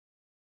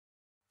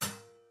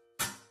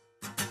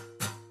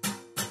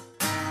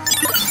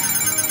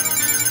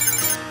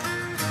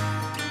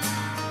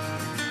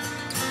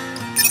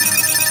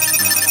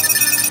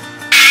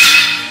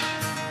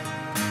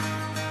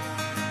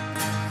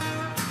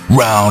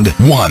Round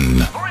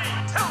 1.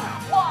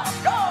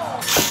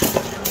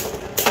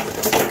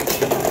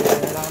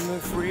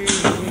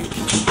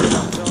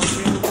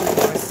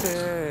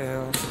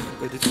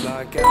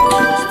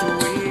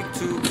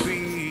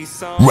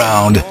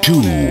 Round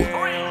 2.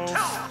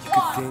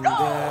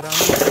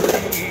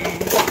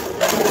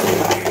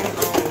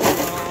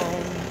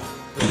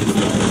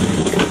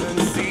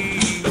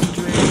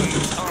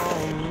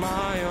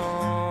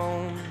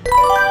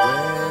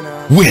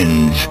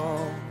 Wins.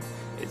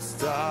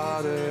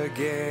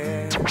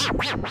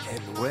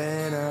 And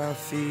when I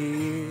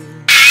feel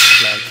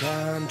like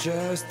I'm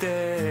just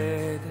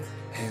dead,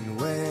 and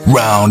when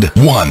Round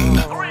 1.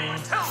 it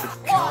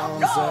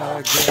comes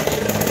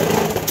again,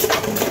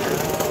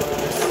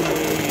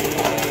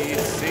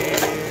 it's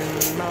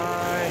in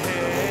my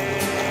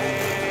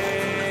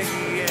head.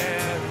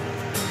 Yeah,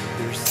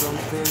 there's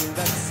something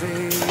that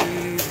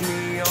saves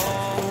me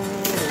all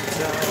the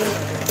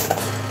time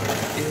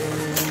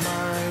in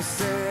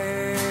myself.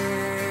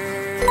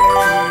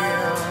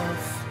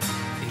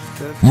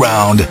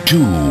 Round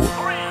 2.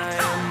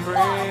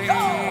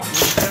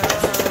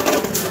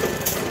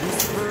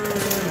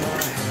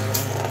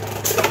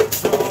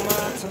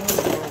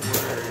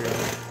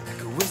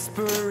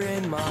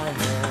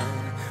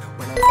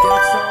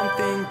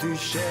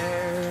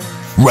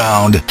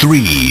 Round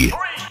 3.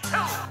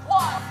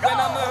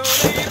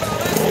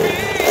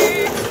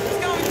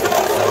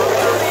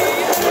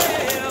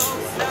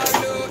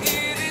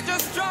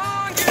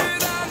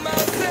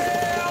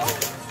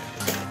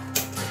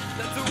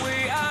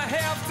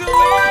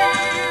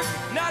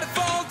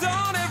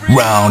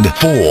 Round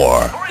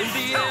 4.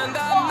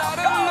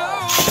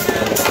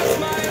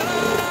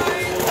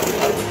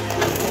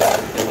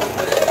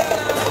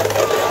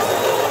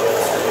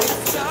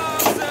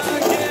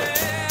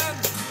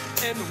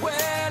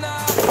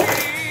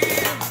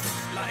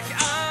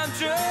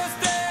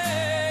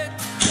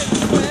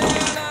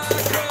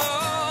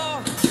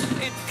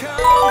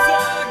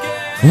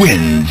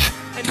 Wins.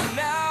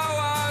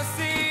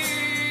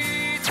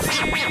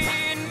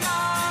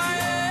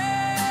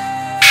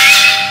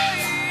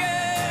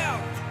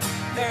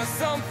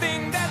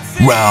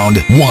 Round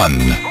 1.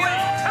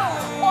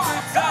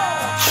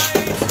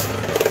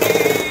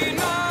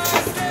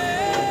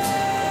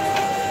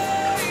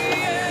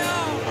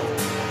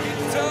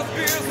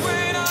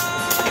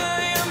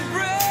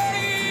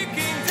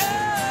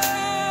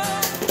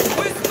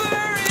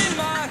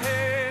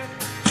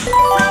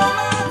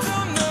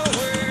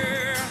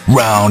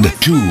 Round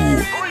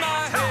 2.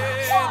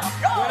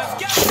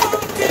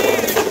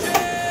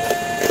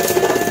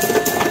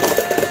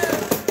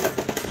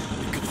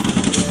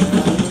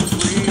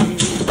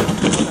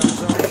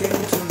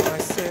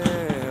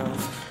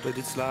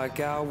 It's like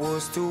I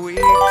was too weak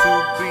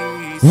to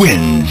be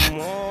Wins.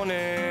 someone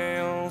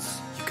else.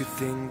 You could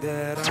think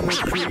that I'm a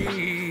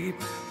creep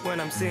when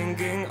I'm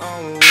singing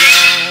all along,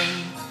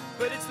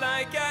 but it's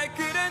like I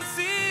couldn't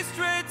see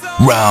straight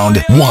on.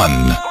 Round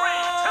 1.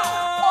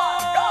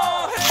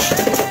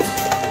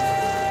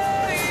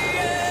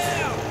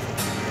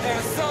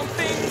 There's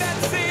something that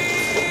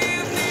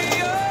saves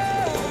me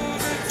all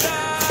the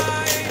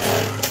time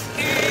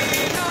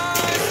in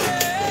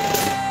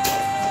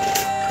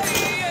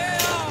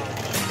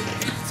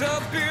it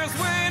appears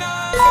when I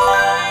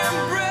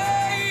am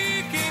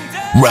breaking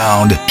down.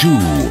 Round 2.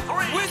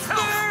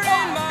 Whisper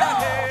in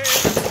my head,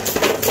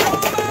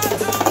 from I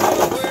don't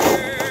know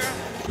where.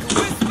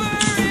 Whisper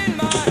in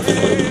my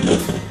head,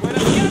 when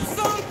I've got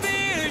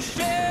something to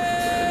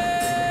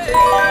share.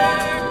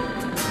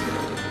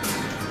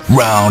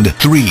 Round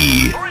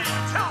 3.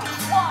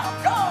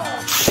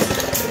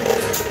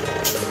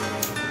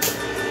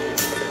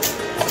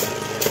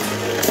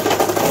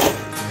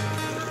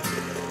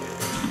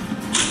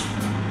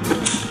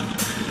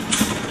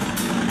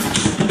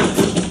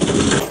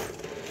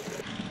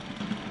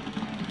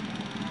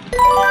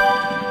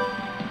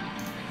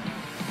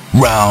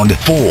 Round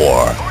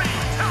 4.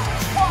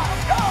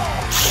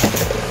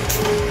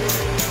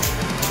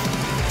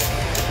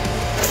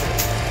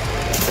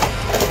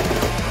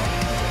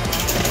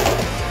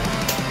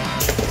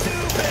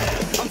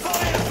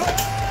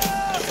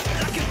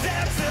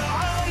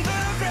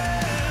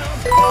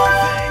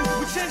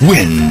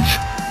 Wins.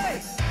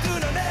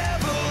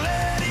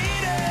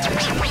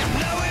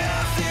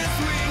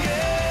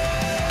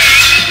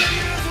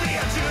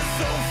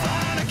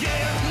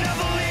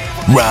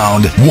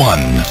 Round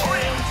 1.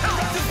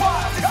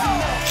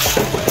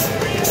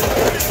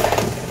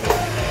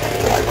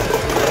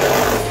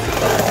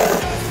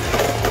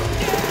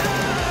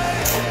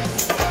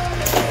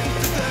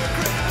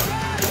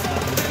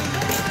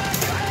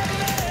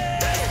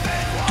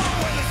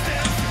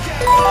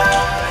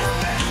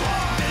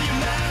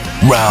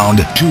 Round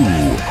 2.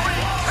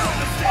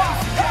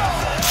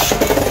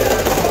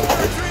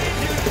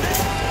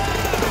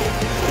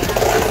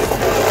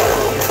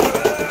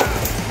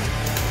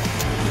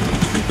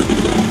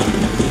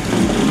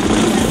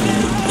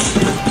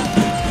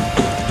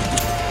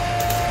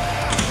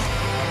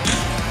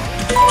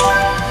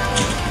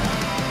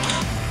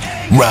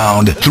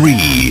 Round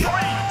 3.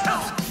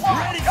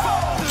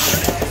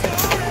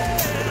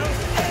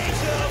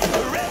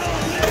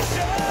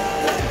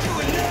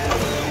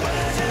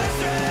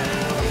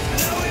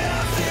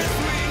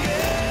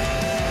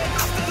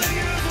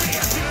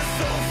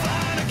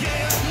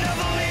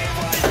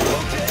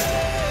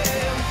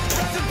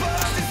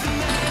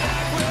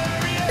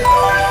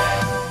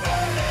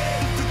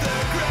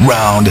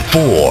 Round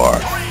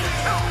 4.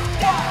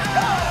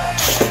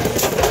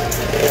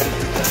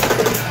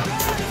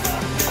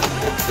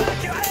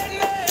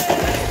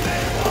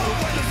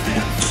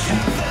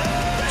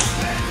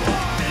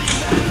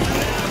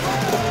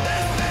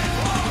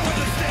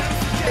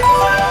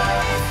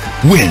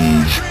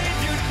 Wins.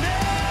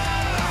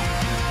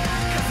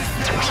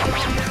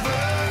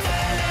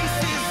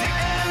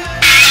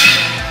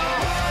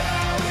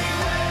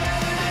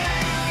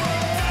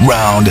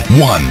 Round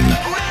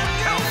 1.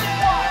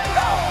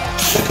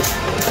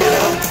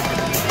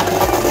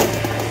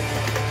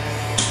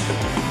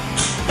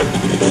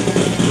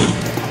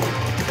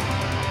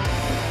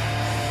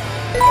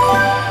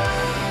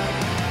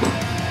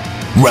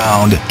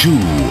 Round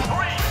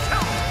 2.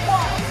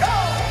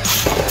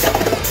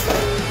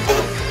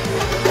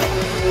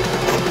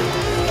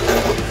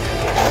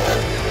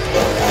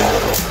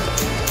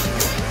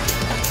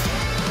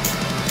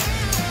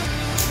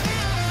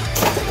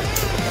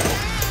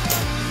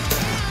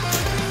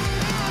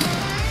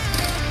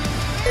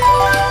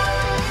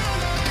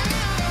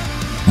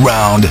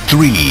 Round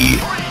 3.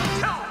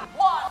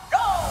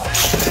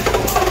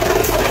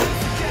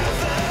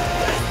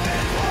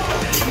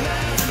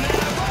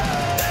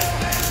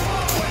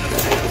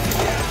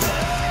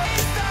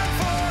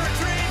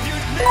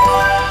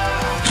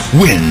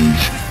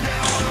 Wins.